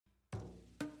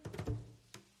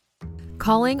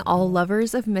Calling all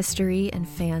lovers of mystery and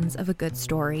fans of a good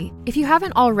story. If you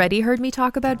haven't already heard me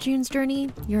talk about June's Journey,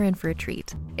 you're in for a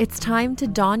treat. It's time to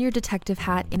don your detective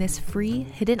hat in this free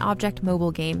hidden object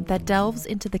mobile game that delves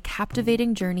into the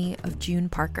captivating journey of June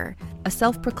Parker, a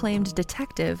self-proclaimed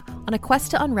detective on a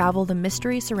quest to unravel the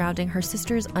mystery surrounding her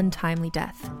sister's untimely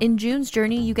death. In June's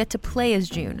Journey, you get to play as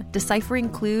June, deciphering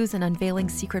clues and unveiling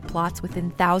secret plots within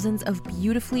thousands of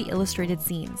beautifully illustrated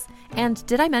scenes. And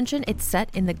did I mention it's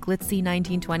set in the glitzy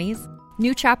 1920s?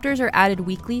 New chapters are added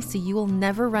weekly, so you will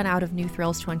never run out of new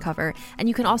thrills to uncover, and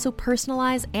you can also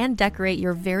personalize and decorate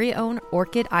your very own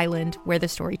Orchid Island where the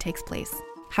story takes place.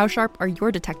 How sharp are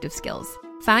your detective skills?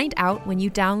 Find out when you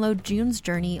download June's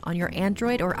Journey on your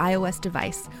Android or iOS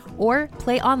device, or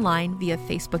play online via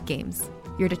Facebook Games.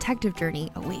 Your detective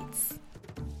journey awaits.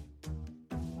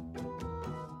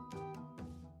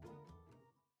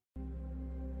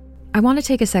 I want to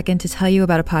take a second to tell you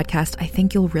about a podcast I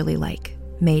think you'll really like,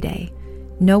 Mayday.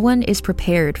 No one is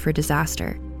prepared for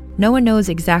disaster. No one knows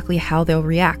exactly how they'll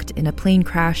react in a plane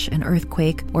crash, an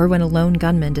earthquake, or when a lone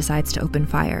gunman decides to open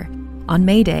fire. On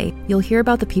Mayday, you'll hear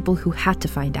about the people who had to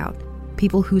find out,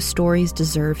 people whose stories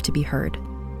deserve to be heard.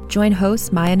 Join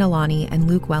hosts Maya Nalani and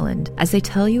Luke Welland as they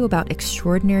tell you about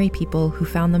extraordinary people who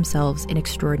found themselves in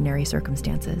extraordinary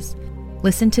circumstances.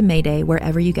 Listen to Mayday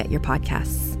wherever you get your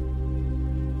podcasts.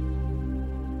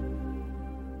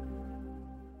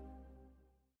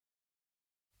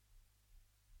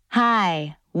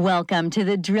 Hi, welcome to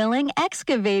the Drilling,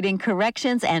 Excavating,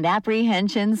 Corrections, and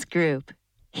Apprehensions Group.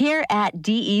 Here at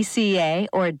DECA,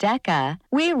 or DECA,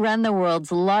 we run the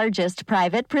world's largest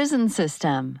private prison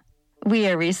system. We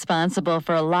are responsible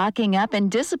for locking up and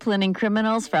disciplining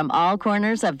criminals from all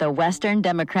corners of the Western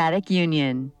Democratic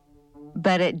Union.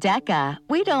 But at DECA,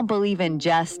 we don't believe in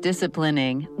just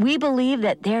disciplining. We believe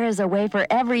that there is a way for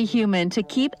every human to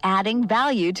keep adding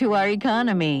value to our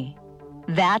economy.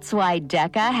 That's why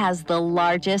DECA has the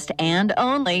largest and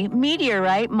only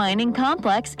meteorite mining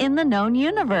complex in the known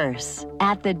universe.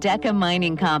 At the DECA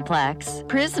Mining Complex,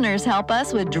 prisoners help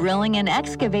us with drilling and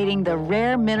excavating the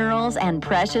rare minerals and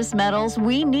precious metals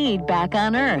we need back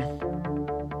on Earth.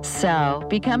 So,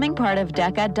 becoming part of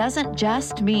DECA doesn't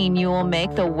just mean you will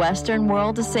make the Western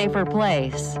world a safer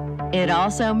place. It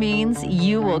also means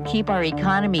you will keep our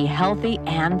economy healthy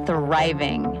and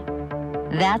thriving.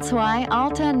 That's why all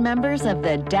 10 members of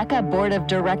the DECA Board of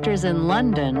Directors in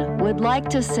London would like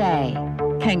to say,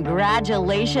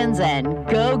 congratulations and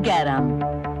go get 'em.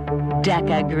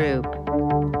 DECA Group,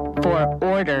 for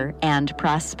order and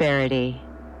prosperity.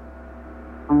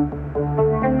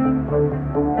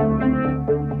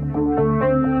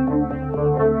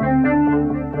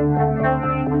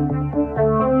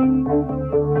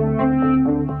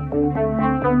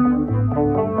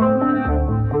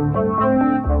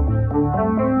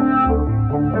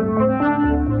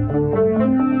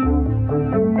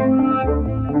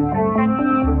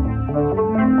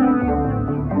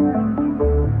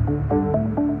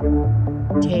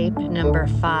 Tape number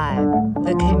 5,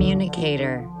 The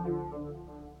Communicator.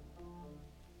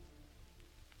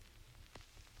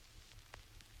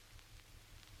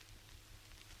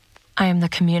 I am the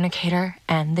Communicator,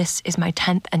 and this is my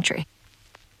 10th entry.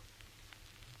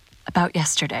 About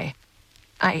yesterday.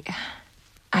 I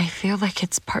feel like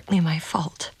it's partly my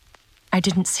fault. I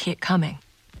didn't see it coming.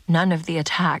 None of the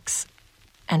attacks.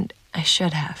 And I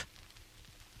should have.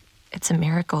 It's a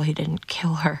miracle he didn't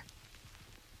kill her.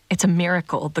 It's a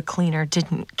miracle the cleaner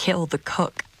didn't kill the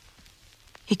cook.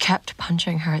 He kept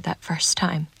punching her that first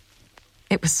time.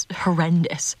 It was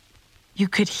horrendous. You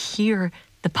could hear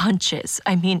the punches.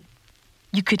 I mean,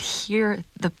 you could hear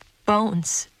the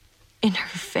bones in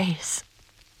her face.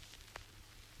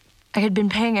 I had been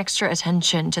paying extra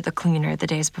attention to the cleaner the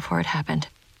days before it happened.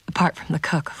 Apart from the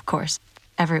cook, of course.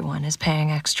 Everyone is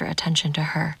paying extra attention to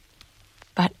her.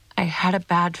 But I had a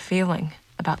bad feeling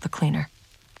about the cleaner.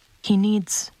 He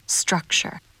needs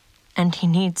structure, and he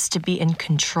needs to be in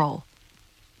control.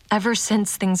 Ever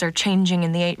since things are changing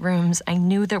in the 8 rooms, I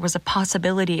knew there was a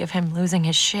possibility of him losing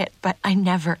his shit, but I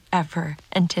never, ever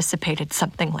anticipated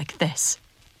something like this.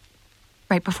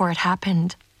 Right before it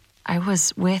happened, I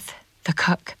was with the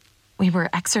cook. We were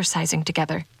exercising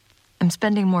together. I'm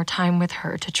spending more time with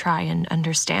her to try and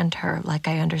understand her like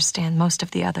I understand most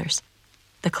of the others.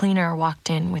 The cleaner walked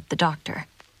in with the doctor.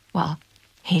 Well,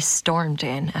 he stormed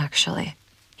in, actually.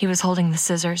 He was holding the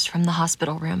scissors from the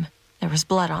hospital room. There was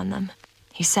blood on them.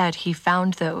 He said he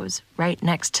found those right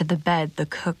next to the bed the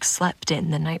cook slept in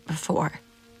the night before.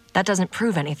 That doesn't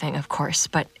prove anything, of course,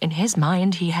 but in his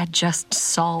mind, he had just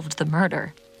solved the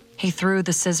murder. He threw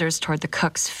the scissors toward the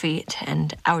cook's feet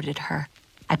and outed her.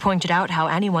 I pointed out how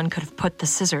anyone could have put the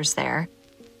scissors there,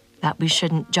 that we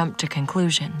shouldn't jump to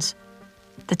conclusions.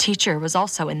 The teacher was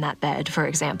also in that bed, for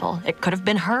example. It could have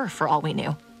been her, for all we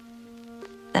knew.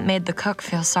 That made the cook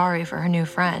feel sorry for her new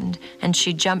friend, and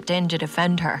she jumped in to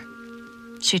defend her.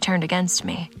 She turned against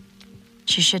me.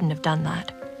 She shouldn't have done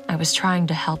that. I was trying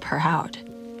to help her out.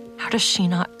 How does she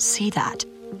not see that?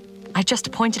 I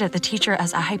just pointed at the teacher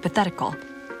as a hypothetical.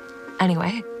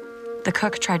 Anyway, the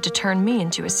cook tried to turn me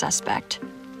into a suspect.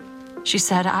 She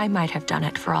said I might have done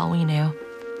it for all we knew.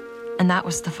 And that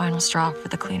was the final straw for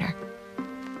the cleaner.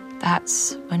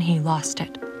 That's when he lost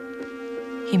it.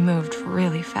 He moved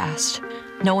really fast.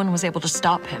 No one was able to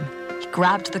stop him. He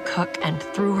grabbed the cook and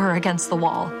threw her against the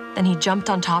wall. Then he jumped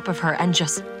on top of her and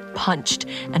just punched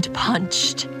and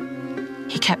punched.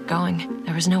 He kept going.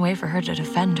 There was no way for her to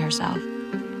defend herself.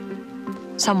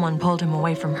 Someone pulled him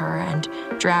away from her and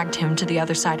dragged him to the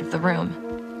other side of the room.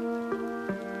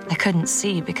 I couldn't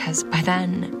see because by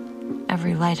then,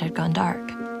 every light had gone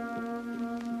dark.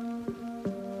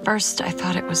 First, I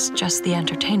thought it was just the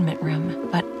entertainment room,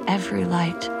 but every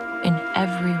light in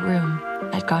every room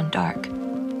had gone dark.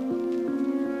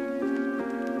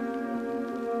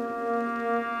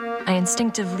 I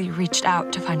instinctively reached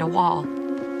out to find a wall,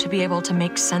 to be able to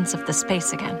make sense of the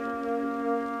space again.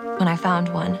 When I found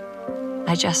one,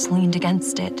 I just leaned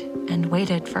against it and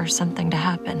waited for something to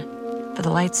happen, for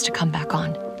the lights to come back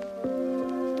on.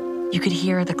 You could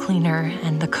hear the cleaner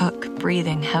and the cook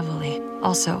breathing heavily,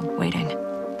 also waiting.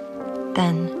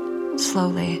 Then,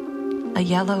 slowly, a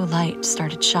yellow light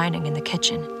started shining in the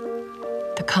kitchen.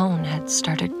 The cone had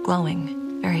started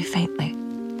glowing very faintly.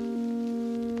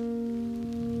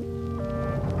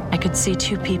 I could see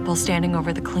two people standing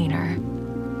over the cleaner.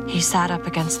 He sat up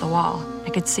against the wall.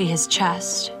 I could see his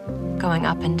chest going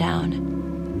up and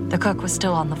down. The cook was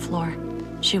still on the floor.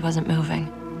 She wasn't moving.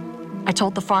 I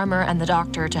told the farmer and the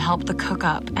doctor to help the cook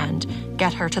up and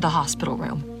get her to the hospital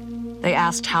room. They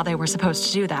asked how they were supposed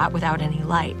to do that without any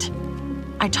light.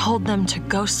 I told them to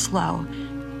go slow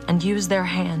and use their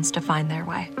hands to find their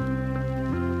way.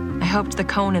 I hoped the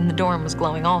cone in the dorm was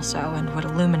glowing also and would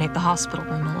illuminate the hospital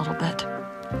room a little bit.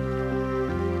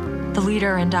 The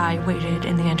leader and I waited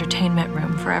in the entertainment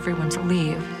room for everyone to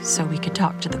leave so we could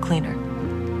talk to the cleaner.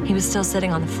 He was still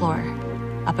sitting on the floor,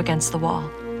 up against the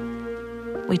wall.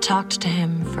 We talked to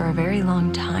him for a very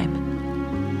long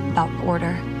time about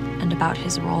order and about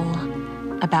his role,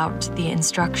 about the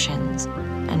instructions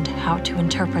and how to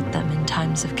interpret them in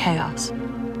times of chaos.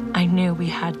 I knew we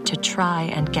had to try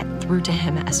and get through to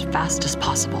him as fast as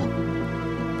possible.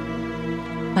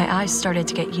 My eyes started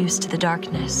to get used to the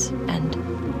darkness,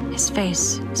 and his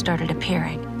face started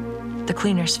appearing. The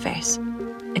cleaner's face.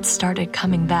 It started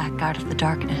coming back out of the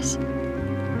darkness.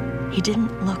 He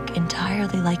didn't look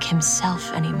entirely like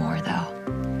himself anymore,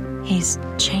 though. He's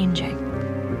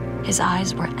changing. His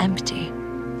eyes were empty.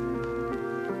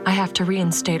 I have to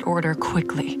reinstate order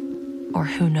quickly, or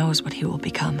who knows what he will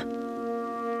become.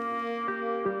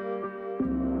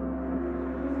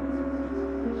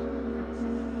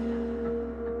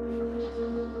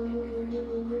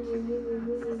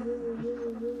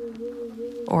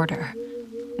 Order.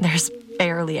 There's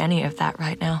barely any of that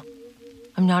right now.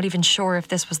 I'm not even sure if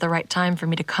this was the right time for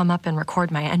me to come up and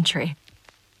record my entry.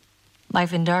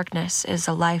 Life in darkness is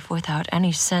a life without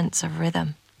any sense of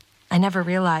rhythm. I never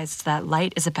realized that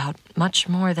light is about much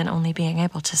more than only being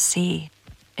able to see.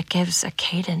 It gives a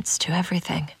cadence to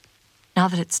everything. Now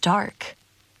that it's dark,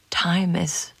 time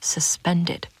is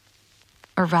suspended.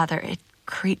 Or rather, it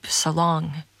creeps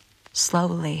along,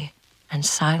 slowly and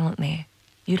silently.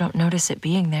 You don't notice it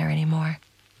being there anymore.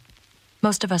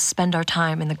 Most of us spend our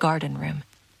time in the garden room.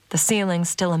 The ceiling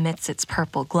still emits its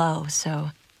purple glow,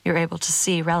 so you're able to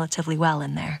see relatively well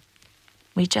in there.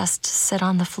 We just sit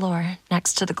on the floor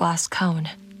next to the glass cone,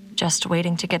 just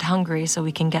waiting to get hungry so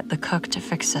we can get the cook to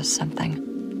fix us something.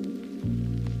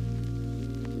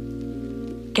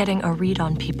 Getting a read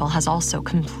on people has also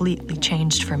completely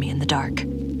changed for me in the dark.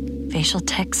 Facial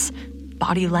tics,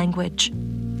 body language,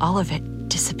 all of it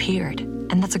disappeared.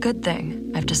 And that's a good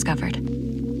thing, I've discovered.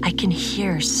 I can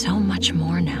hear so much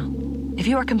more now. If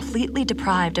you are completely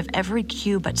deprived of every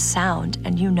cue but sound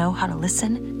and you know how to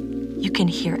listen, you can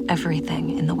hear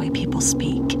everything in the way people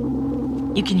speak.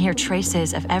 You can hear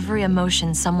traces of every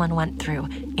emotion someone went through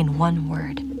in one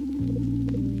word.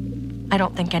 I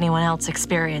don't think anyone else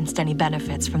experienced any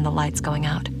benefits from the lights going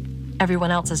out.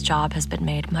 Everyone else's job has been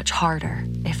made much harder,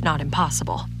 if not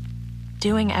impossible.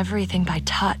 Doing everything by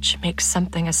touch makes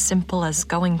something as simple as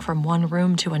going from one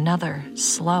room to another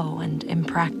slow and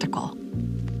impractical.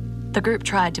 The group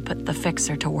tried to put the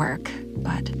fixer to work,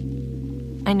 but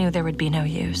I knew there would be no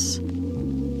use.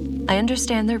 I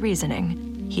understand their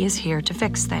reasoning. He is here to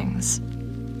fix things.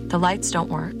 The lights don't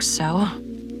work, so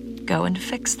go and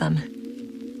fix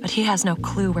them. But he has no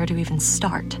clue where to even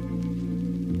start.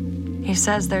 He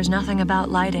says there's nothing about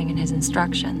lighting in his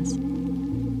instructions.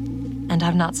 And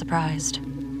I'm not surprised.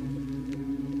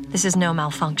 This is no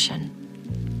malfunction.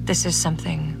 This is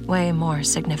something way more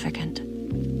significant.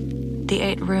 The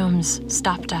 8 rooms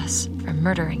stopped us from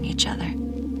murdering each other.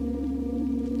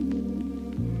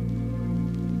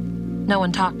 No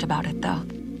one talked about it, though.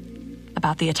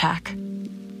 About the attack.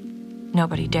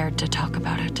 Nobody dared to talk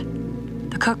about it.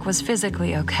 The cook was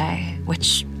physically okay,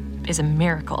 which is a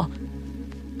miracle.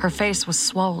 Her face was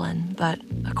swollen, but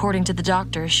according to the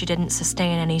doctor, she didn't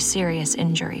sustain any serious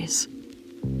injuries.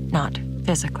 Not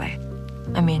physically.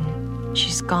 I mean,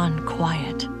 she's gone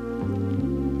quiet.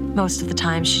 Most of the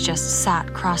time, she just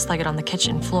sat cross-legged on the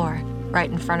kitchen floor,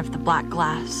 right in front of the black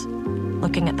glass,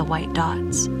 looking at the white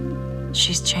dots.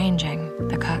 She's changing,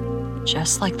 the cook,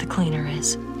 just like the cleaner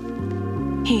is.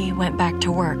 He went back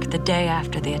to work the day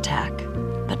after the attack,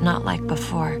 but not like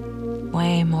before,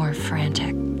 way more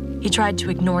frantic. He tried to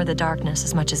ignore the darkness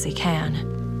as much as he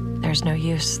can. There's no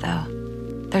use, though.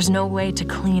 There's no way to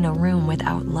clean a room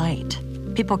without light.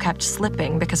 People kept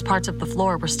slipping because parts of the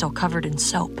floor were still covered in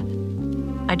soap.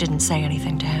 I didn't say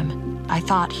anything to him. I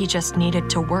thought he just needed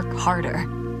to work harder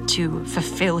to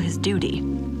fulfill his duty.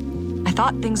 I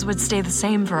thought things would stay the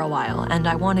same for a while, and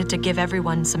I wanted to give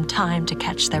everyone some time to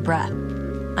catch their breath.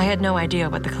 I had no idea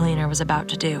what the cleaner was about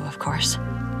to do, of course.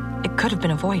 It could have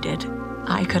been avoided.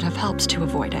 I could have helped to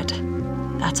avoid it.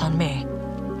 That's on me.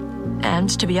 And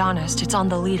to be honest, it's on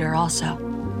the leader also.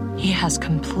 He has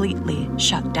completely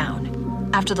shut down.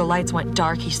 After the lights went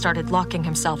dark, he started locking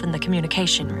himself in the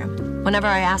communication room. Whenever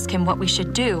I ask him what we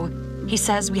should do, he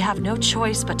says we have no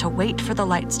choice but to wait for the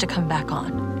lights to come back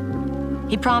on.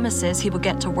 He promises he will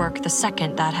get to work the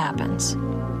second that happens.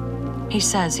 He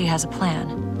says he has a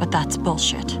plan, but that's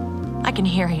bullshit. I can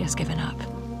hear he has given up.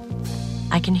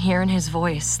 I can hear in his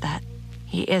voice that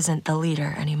he isn't the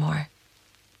leader anymore.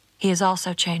 He is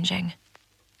also changing.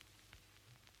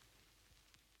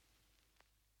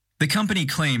 The company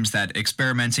claims that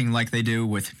experimenting like they do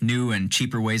with new and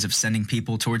cheaper ways of sending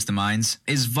people towards the mines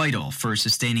is vital for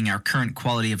sustaining our current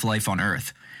quality of life on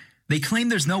Earth. They claim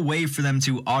there's no way for them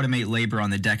to automate labor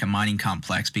on the Deca mining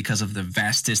complex because of the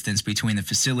vast distance between the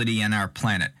facility and our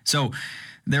planet. So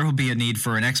there will be a need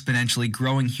for an exponentially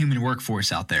growing human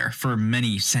workforce out there for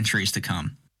many centuries to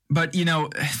come. But,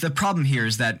 the problem here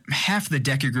is that half the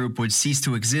Deca group would cease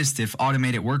to exist if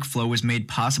automated workflow was made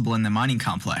possible in the mining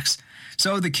complex.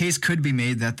 So the case could be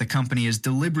made that the company is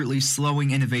deliberately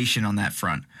slowing innovation on that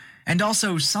front. And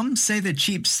also, some say the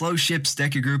cheap, slow ships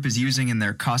Deca Group is using in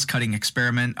their cost-cutting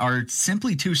experiment are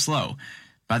simply too slow.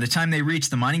 By the time they reach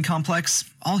the mining complex,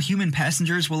 all human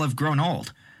passengers will have grown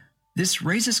old. This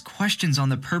raises questions on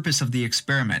the purpose of the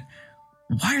experiment.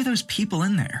 Why are those people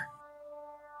in there?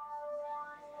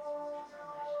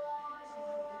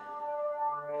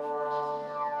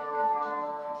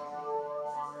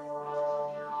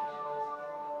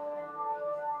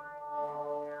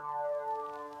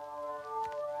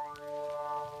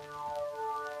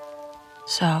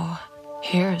 So,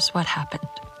 here's what happened.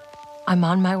 I'm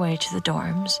on my way to the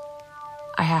dorms.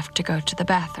 I have to go to the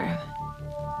bathroom.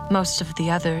 Most of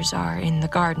the others are in the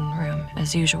garden room,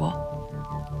 as usual.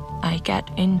 I get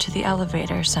into the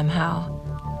elevator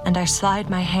somehow, and I slide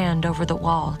my hand over the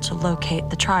wall to locate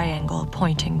the triangle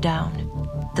pointing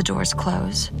down. The doors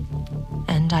close,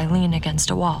 and I lean against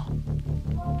a wall.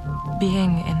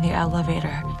 Being in the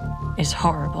elevator is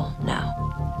horrible now.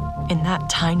 In that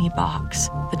tiny box,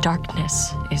 the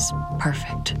darkness is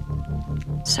perfect.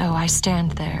 So I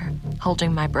stand there,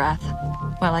 holding my breath,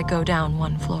 while I go down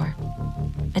one floor.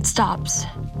 It stops,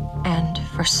 and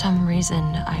for some reason,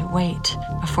 I wait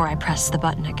before I press the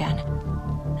button again.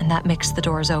 And that makes the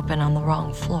doors open on the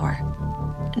wrong floor.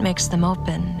 It makes them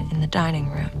open in the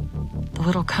dining room. The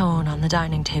little cone on the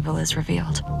dining table is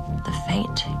revealed, the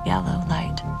faint yellow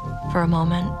light. For a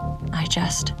moment, I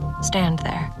just stand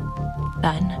there.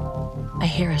 Then, I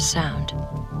hear a sound,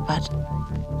 but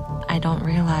I don't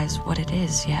realize what it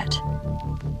is yet.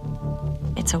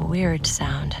 It's a weird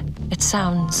sound. It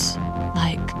sounds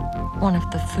like one of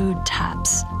the food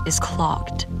taps is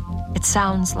clogged. It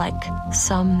sounds like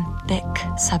some thick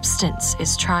substance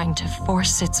is trying to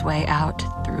force its way out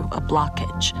through a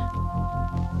blockage.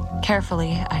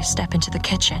 Carefully, I step into the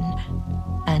kitchen,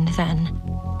 and then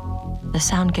the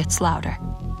sound gets louder.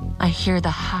 I hear the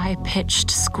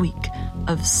high-pitched squeak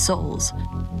of soles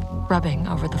rubbing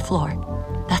over the floor.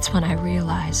 That's when I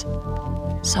realize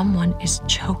someone is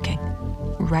choking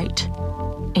right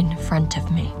in front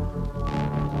of me.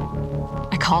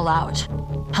 call out,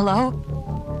 "Hello?"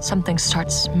 Something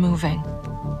starts moving,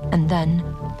 and then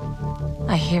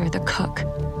I hear the cook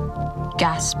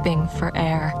gasping for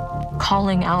air,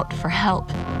 calling out for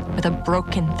help with a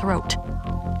broken throat.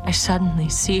 I suddenly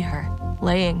see her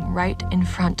laying right in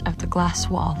front of the glass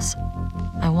walls.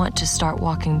 I want to start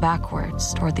walking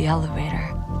backwards toward the elevator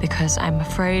because I'm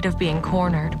afraid of being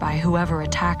cornered by whoever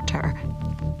attacked her.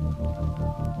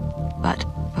 But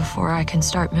before I can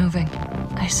start moving,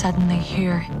 I suddenly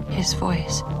hear his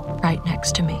voice right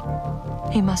next to me.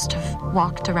 He must have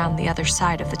walked around the other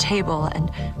side of the table, and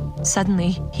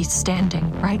suddenly he's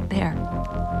standing right there.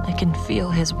 I can feel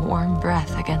his warm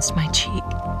breath against my cheek.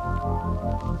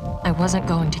 "I wasn't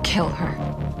going to kill her,"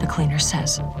 the cleaner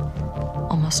says,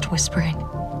 almost whispering.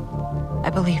 "I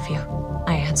believe you,"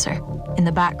 I answer. In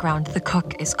the background, the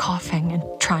cook is coughing and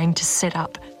trying to sit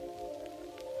up.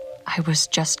 "I was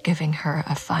just giving her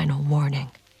a final warning,"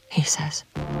 he says.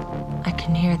 I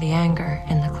can hear the anger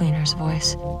in the cleaner's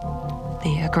voice,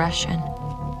 the aggression,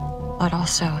 but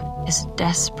also his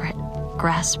desperate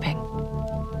grasping.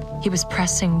 He was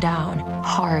pressing down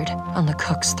hard on the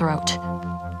cook's throat,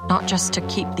 not just to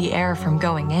keep the air from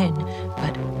going in,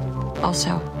 but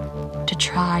also to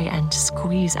try and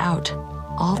squeeze out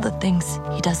all the things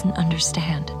he doesn't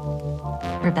understand.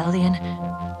 Rebellion,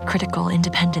 critical,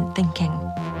 independent thinking,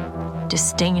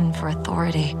 disdain for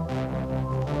authority,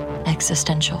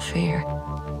 existential fear.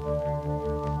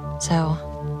 So,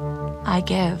 I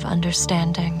give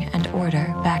understanding and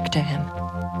order back to him.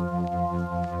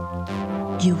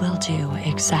 "You will do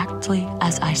exactly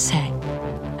as I say,"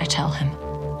 I tell him.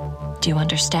 "Do you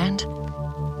understand?"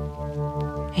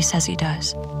 He says he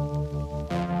does.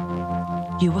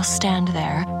 "You will stand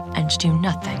there and do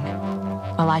nothing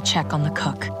while I check on the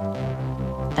cook.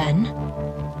 Then,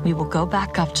 we will go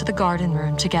back up to the garden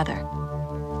room together.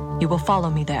 You will follow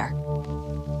me there.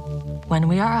 When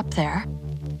we are up there,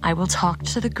 I will talk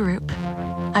to the group.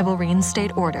 I will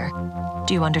reinstate order.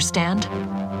 Do you understand?"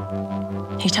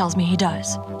 He tells me he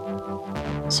does.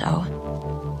 So,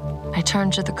 I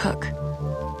turn to the cook.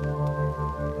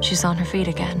 She's on her feet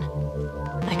again.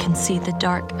 I can see the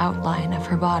dark outline of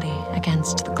her body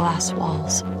against the glass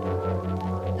walls.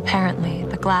 Apparently,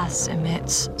 the glass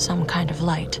emits some kind of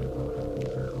light.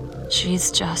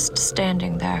 She's just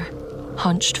standing there,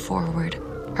 hunched forward,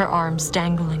 her arms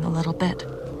dangling a little bit,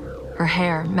 her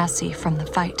hair messy from the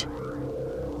fight.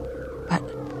 But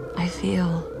I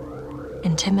feel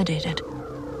intimidated.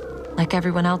 Like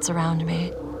everyone else around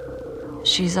me,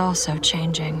 she's also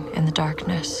changing in the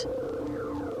darkness.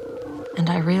 And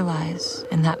I realize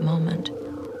in that moment,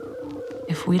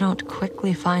 if we don't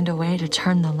quickly find a way to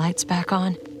turn the lights back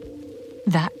on,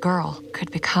 that girl could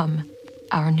become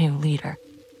our new leader.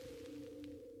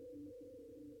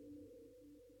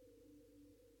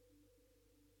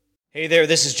 Hey there,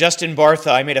 this is Justin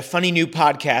Bartha. I made a funny new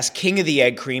podcast, King of the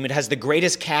Egg Cream. It has the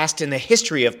greatest cast in the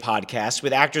history of podcasts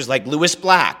with actors like Louis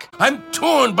Black. I'm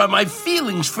torn by my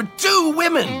feelings for two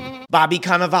women. Bobby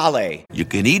Cannavale. You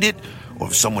can eat it, or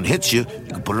if someone hits you,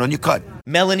 you can put it on your cut.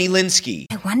 Melanie Linsky.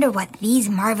 I wonder what these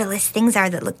marvelous things are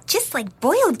that look just like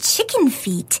boiled chicken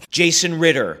feet. Jason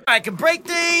Ritter. I can break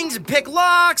things and pick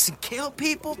locks and kill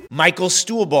people. Michael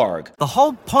Stuhlbarg. The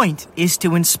whole point is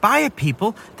to inspire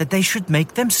people that they should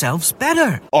make themselves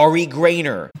better. Ari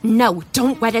Grainer. No,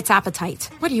 don't whet its appetite.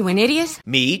 What are you, an idiot?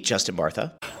 Me, Justin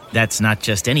Bartha. That's not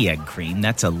just any egg cream,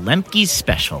 that's a Lemke's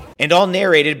special. And all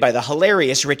narrated by the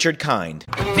hilarious Richard Kind.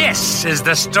 This is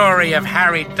the story of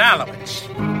Harry Dalowitz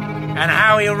and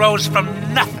how he rose from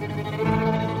nothing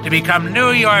to become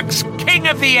New York's King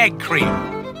of the Egg Cream.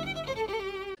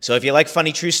 So if you like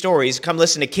funny true stories, come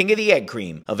listen to King of the Egg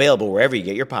Cream, available wherever you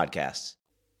get your podcasts.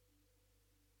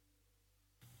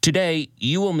 Today,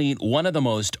 you will meet one of the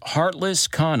most heartless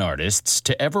con artists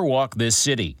to ever walk this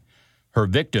city. Her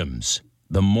victims,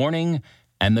 the mourning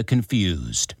and the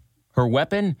confused. Her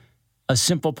weapon, a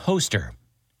simple poster.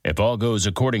 If all goes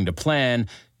according to plan,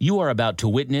 you are about to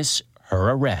witness her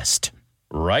arrest.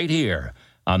 Right here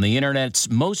on the internet's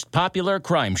most popular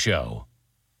crime show.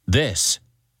 This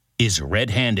is Red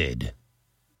Handed.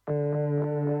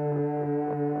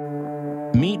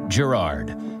 Meet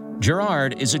Gerard.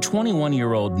 Gerard is a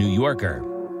 21-year-old New Yorker,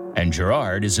 and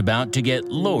Gerard is about to get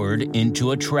lured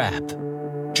into a trap.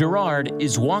 Gerard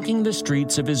is walking the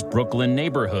streets of his Brooklyn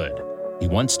neighborhood. He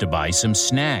wants to buy some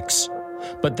snacks.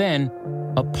 But then,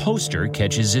 a poster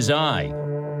catches his eye.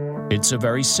 It's a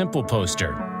very simple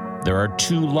poster. There are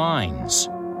 2 lines.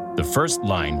 The first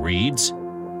line reads,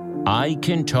 "I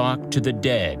can talk to the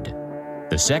dead."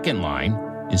 The second line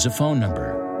is a phone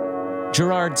number.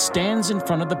 Gerard stands in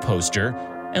front of the poster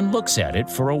and looks at it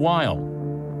for a while.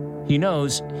 He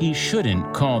knows he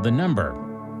shouldn't call the number,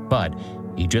 but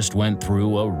he just went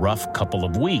through a rough couple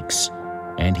of weeks,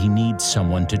 and he needs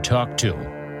someone to talk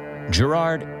to.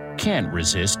 Gerard can't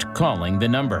resist calling the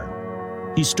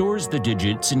number. He stores the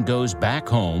digits and goes back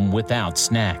home without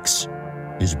snacks.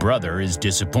 His brother is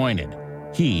disappointed.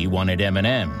 He wanted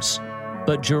M&Ms.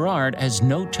 But Gerard has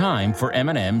no time for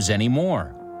M&Ms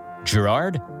anymore.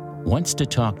 Gerard wants to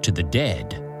talk to the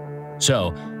dead.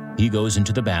 So he goes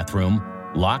into the bathroom,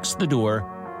 locks the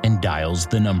door, and dials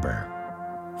the number.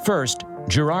 First,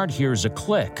 Gerard hears a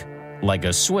click, like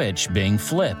a switch being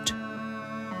flipped.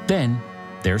 Then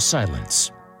there's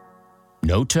silence.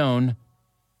 No tone,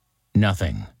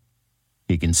 nothing.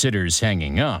 He considers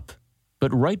hanging up,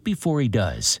 but right before he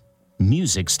does,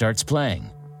 music starts playing.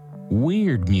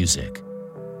 Weird music.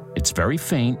 It's very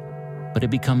faint, but it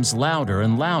becomes louder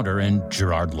and louder, and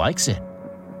Gerard likes it.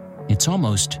 It's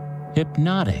almost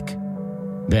hypnotic.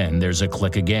 Then there's a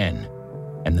click again,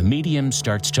 and the medium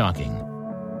starts talking.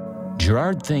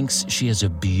 Gerard thinks she has a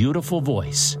beautiful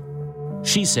voice.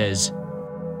 She says,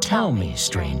 "Tell me,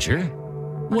 stranger,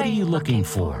 what are you looking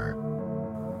for?"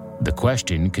 The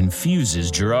question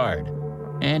confuses Gerard,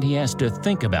 and he has to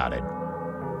think about it.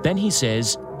 Then he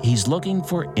says he's looking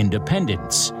for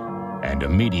independence, and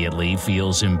immediately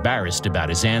feels embarrassed about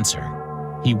his answer.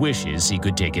 He wishes he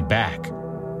could take it back.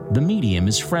 The medium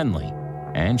is friendly,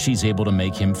 and she's able to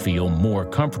make him feel more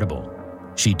comfortable.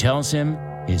 She tells him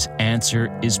his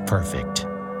answer is perfect.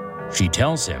 She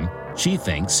tells him she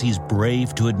thinks he's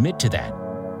brave to admit to that,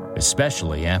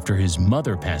 especially after his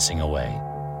mother passing away.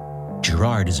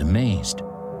 Gerard is amazed.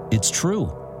 It's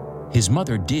true. His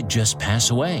mother did just pass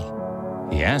away.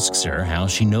 He asks her how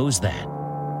she knows that,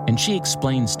 and she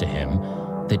explains to him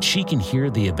that she can hear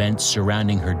the events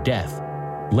surrounding her death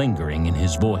lingering in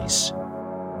his voice.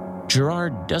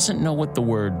 Gerard doesn't know what the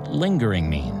word lingering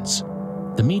means.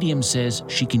 The medium says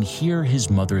she can hear his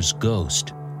mother's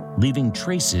ghost, leaving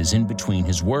traces in between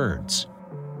his words.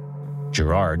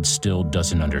 Gerard still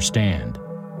doesn't understand,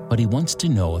 but he wants to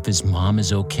know if his mom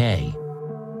is okay.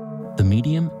 The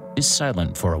medium is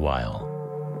silent for a while.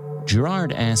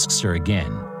 Gerard asks her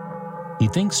again. He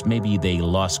thinks maybe they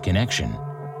lost connection.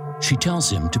 She tells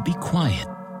him to be quiet.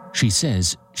 She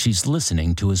says she's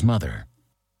listening to his mother.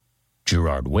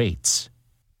 Gerard waits.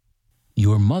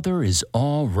 "Your mother is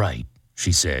all right,"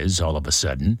 she says all of a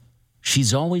sudden.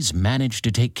 "She's always managed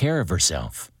to take care of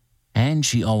herself, and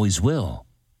she always will."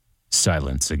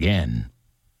 Silence again.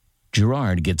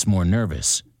 Gerard gets more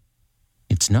nervous.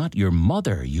 "It's not your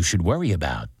mother you should worry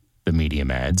about," the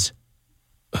medium adds.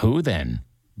 "Who then?"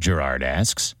 Gerard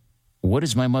asks. "What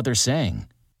is my mother saying?"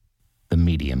 The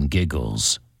medium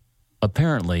giggles.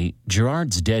 Apparently,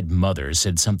 Gerard's dead mother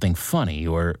said something funny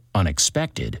or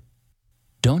unexpected.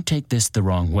 "Don't take this the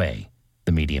wrong way,"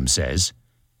 the medium says,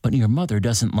 "but your mother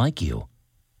doesn't like you.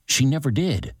 She never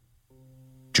did."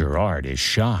 Gerard is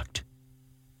shocked.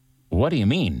 "What do you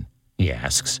mean?" he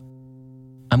asks.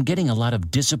 "I'm getting a lot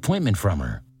of disappointment from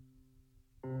her."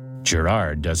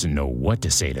 Gerard doesn't know what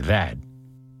to say to that.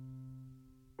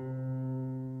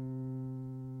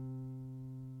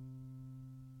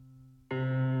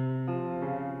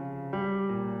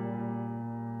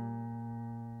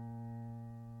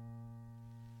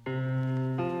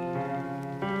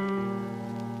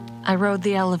 I rode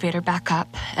the elevator back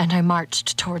up, and I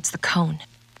marched towards the cone.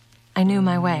 I knew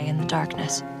my way in the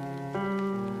darkness.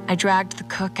 I dragged the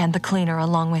cook and the cleaner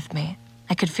along with me.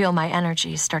 I could feel my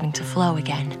energy starting to flow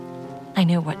again. I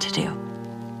knew what to do.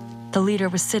 The leader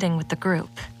was sitting with the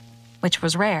group, which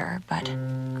was rare, but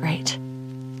great,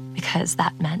 because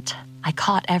that meant I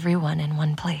caught everyone in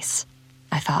one place,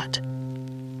 I thought.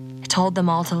 I told them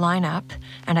all to line up,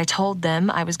 and I told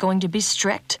them I was going to be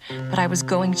strict, but I was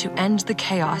going to end the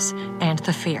chaos and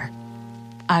the fear.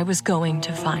 I was going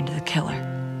to find the killer.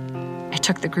 I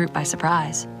took the group by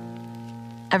surprise.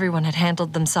 Everyone had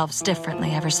handled themselves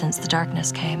differently ever since the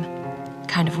darkness came,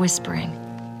 kind of whispering,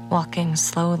 walking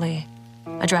slowly,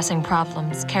 addressing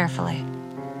problems carefully.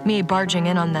 Me barging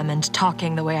in on them and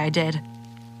talking the way I did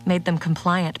made them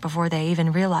compliant before they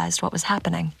even realized what was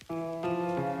happening.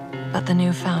 But the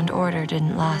newfound order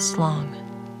didn't last long.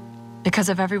 Because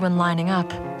of everyone lining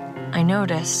up, I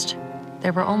noticed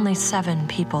there were only 7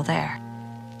 people there.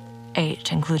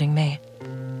 8, including me.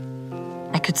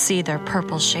 I could see their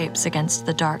purple shapes against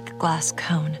the dark glass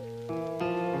cone.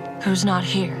 "Who's not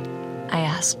here?" I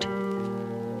asked.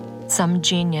 Some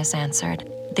genius answered,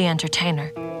 the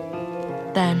entertainer.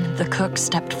 Then the cook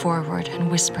stepped forward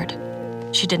and whispered.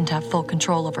 She didn't have full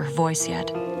control over her voice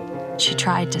yet. She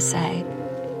tried to say,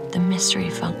 "The mystery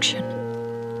function."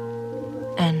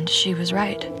 And she was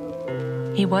right.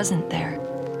 He wasn't there.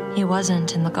 He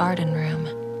wasn't in the garden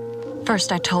room.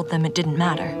 First, I told them it didn't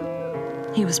matter.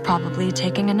 He was probably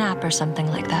taking a nap or something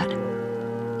like that.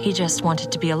 He just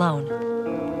wanted to be alone.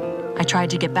 I tried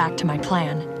to get back to my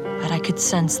plan, but I could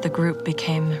sense the group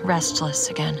became restless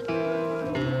again.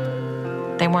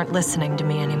 They weren't listening to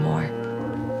me anymore.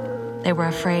 They were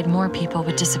afraid more people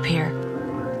would disappear.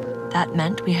 That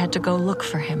meant we had to go look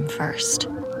for him first.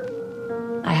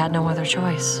 I had no other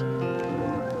choice.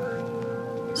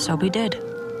 So we did.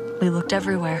 We looked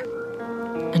everywhere,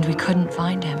 and we couldn't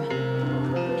find him.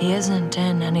 He isn't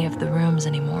in any of the rooms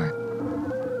anymore.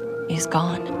 He's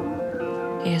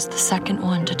gone. He is the second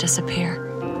one to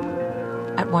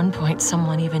disappear. At one point,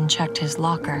 someone even checked his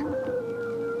locker.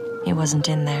 He wasn't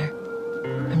in there.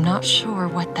 I'm not sure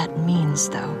what that means,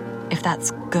 though. If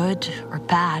that's good or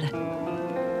bad.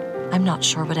 I'm not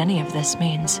sure what any of this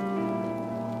means.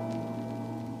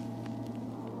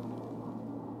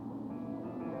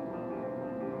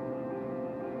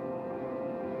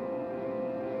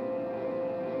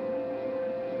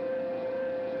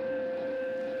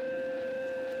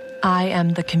 I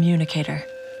am the Communicator.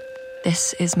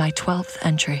 This is my 12th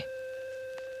entry.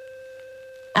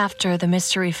 After the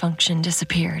mystery function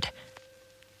disappeared,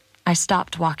 I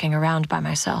stopped walking around by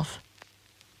myself.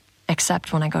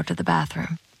 Except when I go to the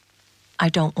bathroom. I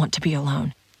don't want to be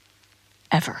alone.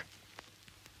 Ever.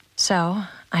 So,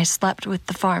 I slept with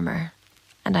the farmer,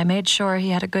 and I made sure he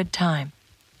had a good time.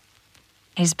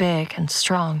 He's big and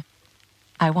strong.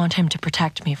 I want him to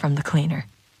protect me from the cleaner.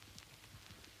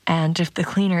 And if the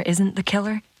cleaner isn't the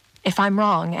killer, if I'm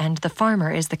wrong and the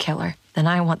farmer is the killer, then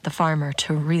I want the farmer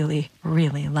to really,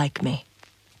 really like me.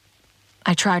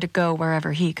 I try to go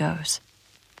wherever he goes,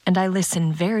 and I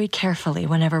listen very carefully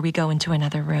whenever we go into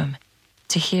another room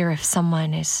to hear if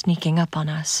someone is sneaking up on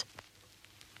us.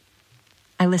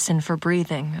 I listen for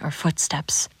breathing or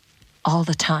footsteps all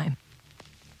the time.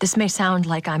 This may sound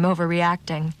like I'm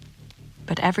overreacting,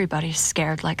 but everybody's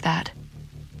scared like that.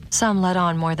 Some let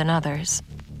on more than others,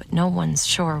 but no one's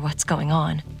sure what's going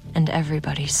on, and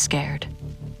everybody's scared.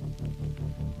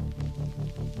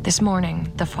 This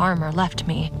morning, the farmer left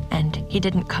me, and he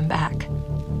didn't come back.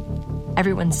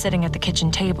 Everyone's sitting at the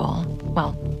kitchen table.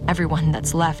 Well, everyone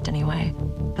that's left anyway.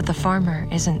 But the farmer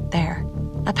isn't there.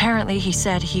 Apparently, he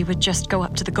said he would just go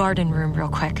up to the garden room real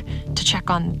quick to check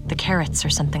on the carrots or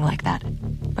something like that.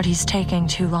 But he's taking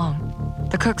too long.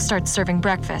 The cook starts serving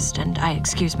breakfast, and I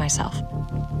excuse myself.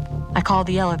 I call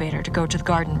the elevator to go to the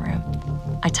garden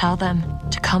room. I tell them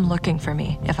to come looking for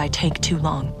me if I take too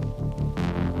long.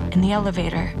 In the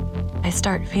elevator, I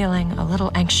start feeling a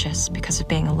little anxious because of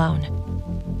being alone.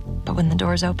 But when the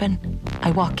doors open,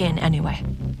 I walk in anyway.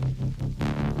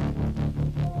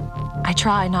 I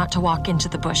try not to walk into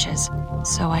the bushes,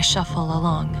 so I shuffle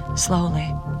along slowly.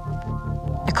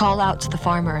 I call out to the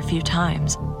farmer a few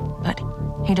times, but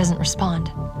he doesn't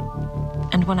respond.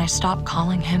 And when I stop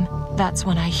calling him, that's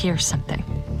when I hear something.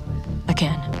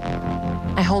 Again.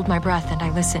 I hold my breath and I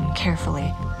listen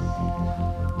carefully.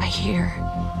 I hear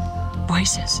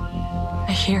voices.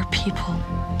 I hear people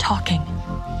talking.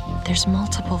 There's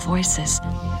multiple voices.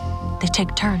 They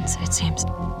take turns, it seems.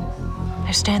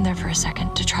 I stand there for a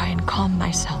second to try and calm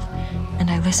myself, and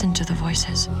I listen to the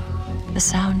voices. The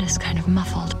sound is kind of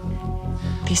muffled.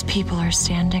 These people are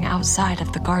standing outside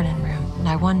of the garden room, and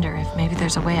I wonder if maybe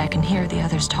there's a way I can hear the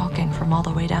others talking from all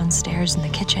the way downstairs in the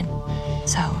kitchen.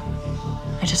 So,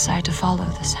 I decide to follow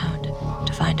the sound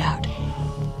to find out.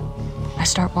 I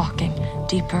start walking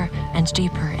deeper and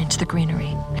deeper into the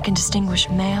greenery. I can distinguish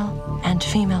male and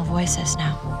female voices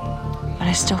now, but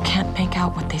I still can't make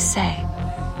out what they say.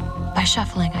 By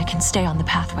shuffling, I can stay on the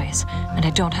pathways, and I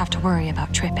don't have to worry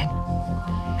about tripping.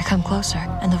 I come closer,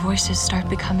 and the voices start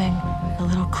becoming a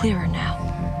little clearer now.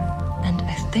 And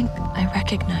I think I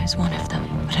recognize one of them,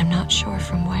 but I'm not sure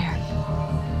from where.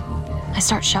 I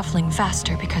start shuffling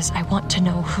faster because I want to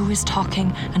know who is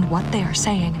talking and what they are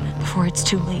saying before it's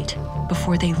too late,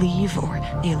 before they leave or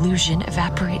the illusion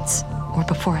evaporates, or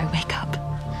before I wake up.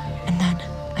 And then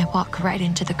I walk right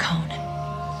into the cone.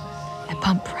 I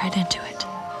bump right into it.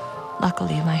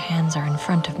 Luckily, my hands are in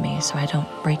front of me so I don't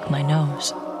break my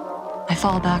nose. I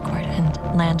fall backward and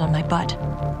land on my butt,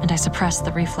 and I suppress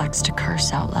the reflex to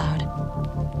curse out loud.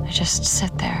 I just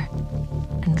sit there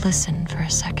and listen for a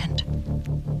second.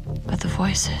 But the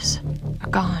voices are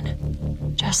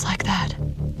gone, just like that.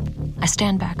 I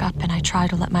stand back up and I try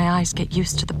to let my eyes get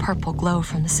used to the purple glow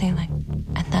from the ceiling.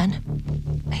 And then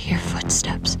I hear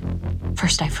footsteps.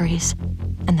 First I freeze,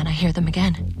 and then I hear them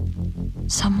again.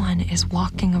 Someone is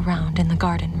walking around in the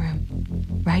garden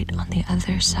room, right on the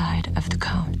other side of the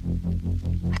cone.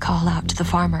 I call out to the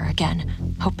farmer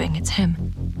again, hoping it's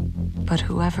him. but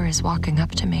whoever is walking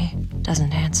up to me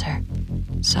doesn't answer.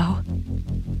 So,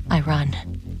 I run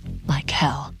like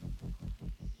hell.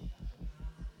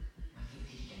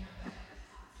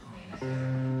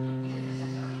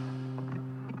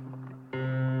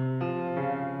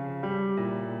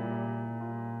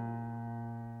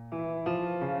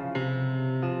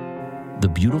 The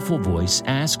beautiful voice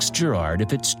asks Gerard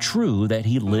if it's true that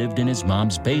he lived in his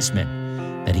mom's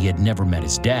basement, that he had never met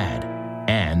his dad,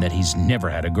 and that he's never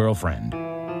had a girlfriend.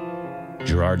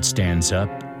 Gerard stands up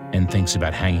and thinks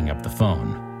about hanging up the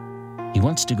phone. He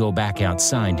wants to go back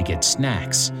outside to get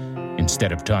snacks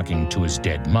instead of talking to his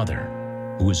dead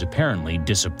mother, who is apparently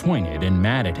disappointed and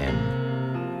mad at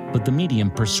him. But the medium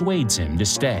persuades him to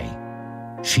stay.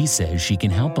 She says she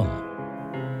can help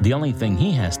him. The only thing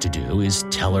he has to do is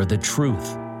tell her the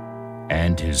truth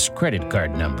and his credit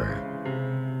card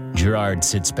number. Gerard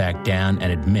sits back down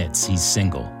and admits he's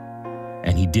single,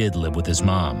 and he did live with his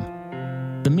mom.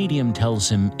 The medium tells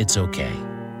him it's okay.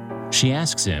 She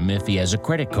asks him if he has a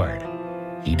credit card.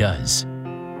 He does.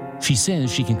 She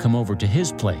says she can come over to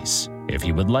his place if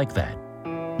he would like that.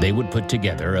 They would put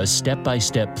together a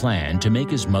step-by-step plan to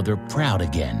make his mother proud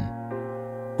again.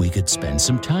 We could spend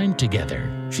some time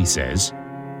together, she says.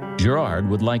 Gerard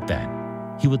would like that.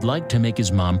 He would like to make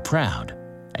his mom proud,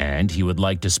 and he would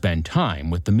like to spend time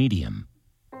with the medium.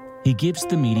 He gives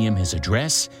the medium his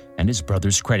address and his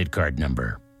brother's credit card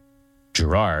number.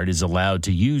 Gerard is allowed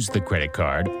to use the credit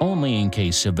card only in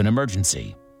case of an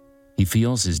emergency. He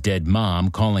feels his dead mom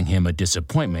calling him a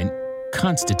disappointment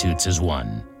constitutes as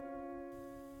one.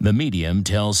 The medium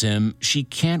tells him she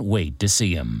can't wait to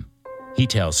see him. He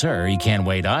tells her he can't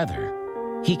wait either.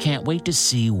 He can't wait to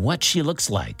see what she looks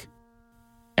like.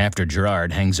 After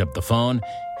Gerard hangs up the phone,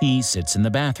 he sits in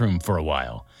the bathroom for a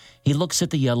while. He looks at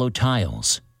the yellow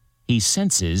tiles. He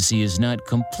senses he is not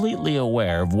completely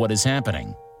aware of what is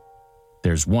happening.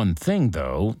 There's one thing,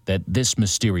 though, that this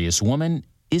mysterious woman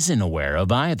isn't aware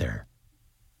of either.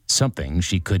 Something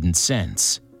she couldn't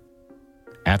sense.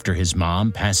 After his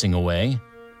mom passing away,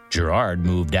 Gerard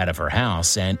moved out of her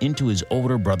house and into his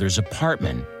older brother's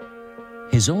apartment.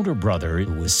 His older brother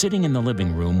was sitting in the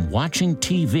living room watching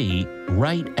TV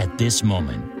right at this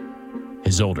moment.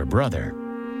 His older brother,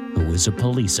 who was a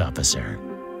police officer.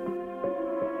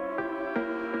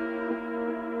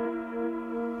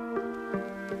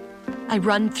 I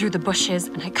run through the bushes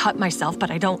and I cut myself, but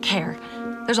I don't care.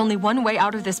 There's only one way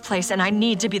out of this place, and I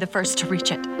need to be the first to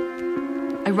reach it.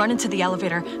 I run into the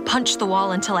elevator, punch the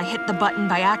wall until I hit the button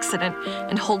by accident,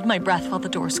 and hold my breath while the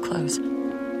doors close.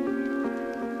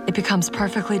 It becomes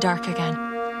perfectly dark again.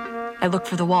 I look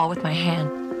for the wall with my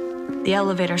hand. The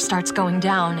elevator starts going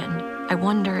down, and I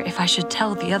wonder if I should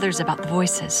tell the others about the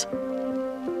voices.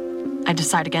 I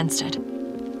decide against it.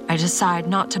 I decide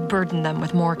not to burden them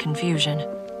with more confusion.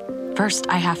 First,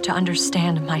 I have to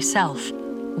understand myself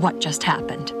what just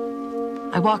happened.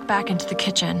 I walk back into the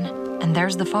kitchen, and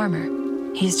there's the farmer.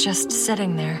 He's just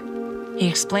sitting there. He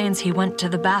explains he went to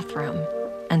the bathroom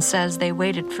and says they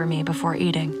waited for me before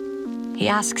eating. He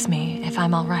asks me if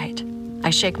I'm all right. I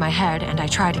shake my head and I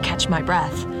try to catch my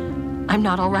breath. I'm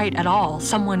not all right at all.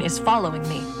 Someone is following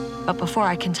me. But before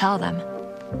I can tell them,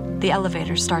 the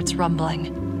elevator starts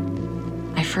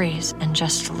rumbling. I freeze and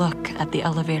just look at the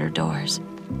elevator doors.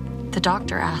 The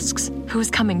doctor asks, "Who's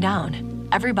coming down?"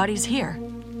 "Everybody's here."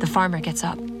 The farmer gets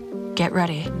up. "Get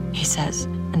ready," he says,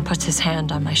 and puts his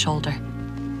hand on my shoulder.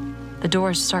 The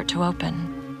doors start to open,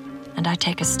 and I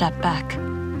take a step back.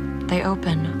 They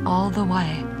open all the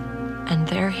way, and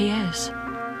there he is.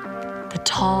 The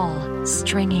tall,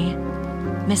 stringy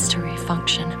mystery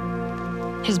function.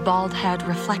 His bald head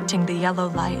reflecting the yellow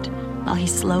light while he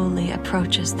slowly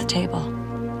approaches the table.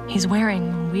 He's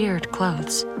wearing weird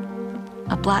clothes.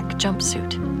 A black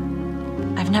jumpsuit.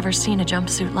 I've never seen a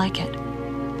jumpsuit like it.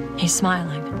 He's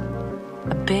smiling.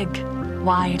 A big,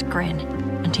 wide grin,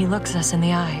 and he looks us in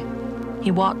the eye.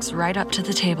 He walks right up to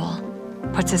the table,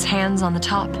 puts his hands on the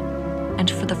top,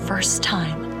 and for the first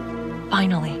time,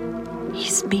 finally, he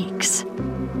speaks.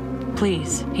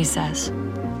 "Please," he says.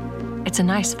 It's a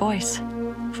nice voice,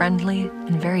 friendly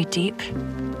and very deep.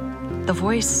 The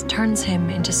voice turns him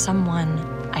into someone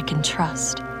I can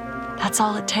trust. That's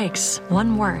all it takes,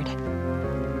 one word,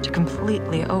 to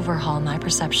completely overhaul my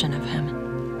perception of him.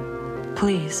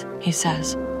 "Please," he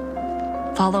says,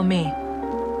 "follow me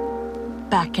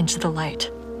back into the light."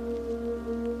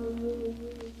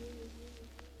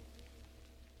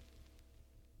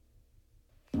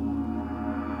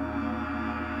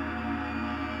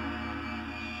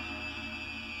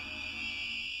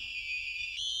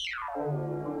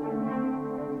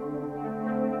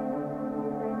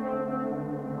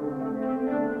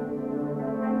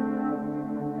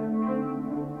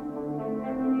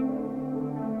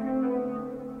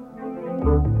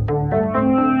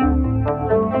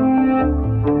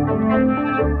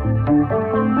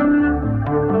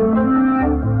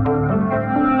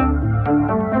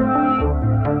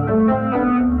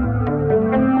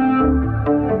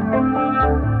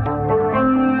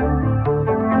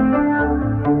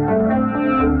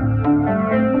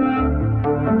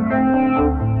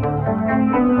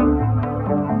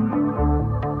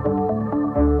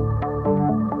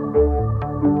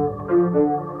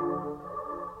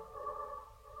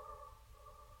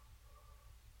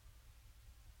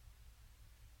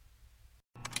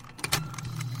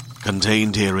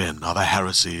 Contained herein are the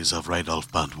heresies of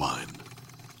Radolf Burntwine,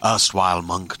 erstwhile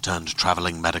monk turned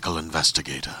traveling medical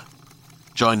investigator.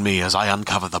 Join me as I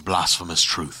uncover the blasphemous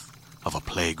truth of a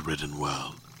plague-ridden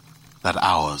world, that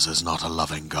ours is not a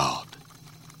loving God,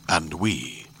 and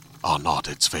we are not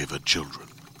its favored children.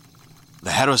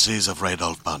 The heresies of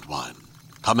Radolf Burntwine,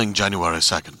 coming January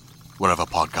 2nd, wherever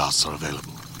podcasts are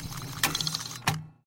available.